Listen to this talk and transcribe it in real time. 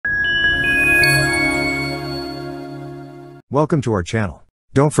Welcome to our channel.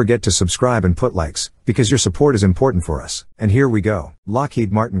 Don't forget to subscribe and put likes, because your support is important for us. And here we go.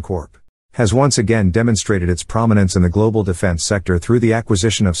 Lockheed Martin Corp. has once again demonstrated its prominence in the global defense sector through the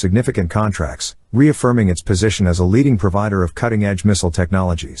acquisition of significant contracts, reaffirming its position as a leading provider of cutting-edge missile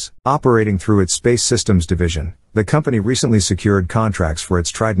technologies. Operating through its Space Systems division, the company recently secured contracts for its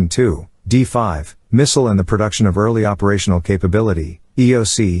Trident II, D5, missile and the production of Early Operational Capability,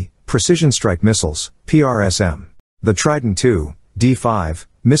 EOC, Precision Strike Missiles, PRSM. The Trident II, D5,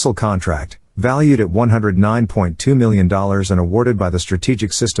 missile contract, valued at $109.2 million and awarded by the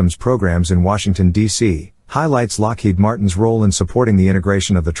Strategic Systems Programs in Washington, D.C., highlights Lockheed Martin's role in supporting the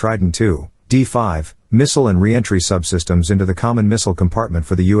integration of the Trident II, D5, missile and re-entry subsystems into the Common Missile Compartment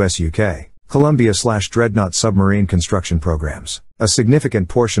for the U.S.-UK, Columbia/Dreadnought submarine construction programs. A significant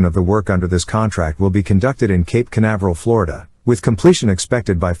portion of the work under this contract will be conducted in Cape Canaveral, Florida, with completion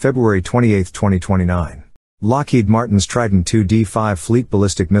expected by February 28, 2029. Lockheed Martin's Trident II D5 fleet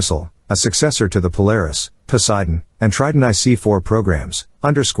ballistic missile, a successor to the Polaris, Poseidon, and Trident IC-4 programs,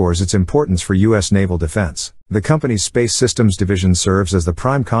 underscores its importance for U.S. naval defense. The company's Space Systems division serves as the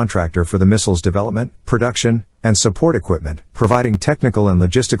prime contractor for the missile's development, production, and support equipment, providing technical and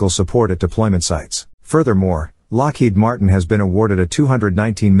logistical support at deployment sites. Furthermore, Lockheed Martin has been awarded a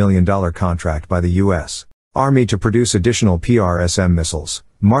 $219 million contract by the U.S. Army to produce additional PRSM missiles,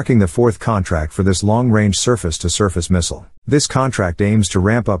 marking the fourth contract for this long-range surface-to-surface missile. This contract aims to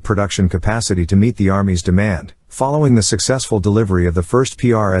ramp up production capacity to meet the Army's demand, following the successful delivery of the first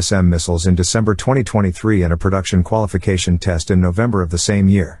PRSM missiles in December 2023 and a production qualification test in November of the same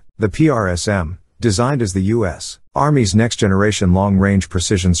year. The PRSM, designed as the U.S. Army's next-generation long-range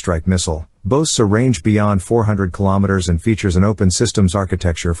precision strike missile, boasts a range beyond 400 kilometers and features an open systems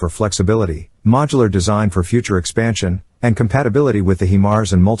architecture for flexibility, modular design for future expansion, and compatibility with the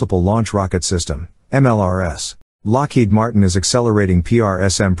HIMARS and Multiple Launch Rocket System, MLRS. Lockheed Martin is accelerating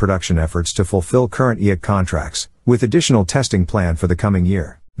PRSM production efforts to fulfill current EIC contracts, with additional testing planned for the coming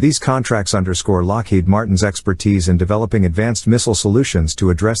year. These contracts underscore Lockheed Martin's expertise in developing advanced missile solutions to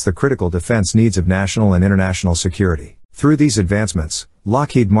address the critical defense needs of national and international security. Through these advancements,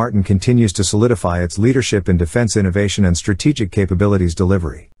 Lockheed Martin continues to solidify its leadership in defense innovation and strategic capabilities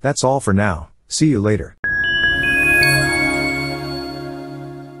delivery. That's all for now. See you later.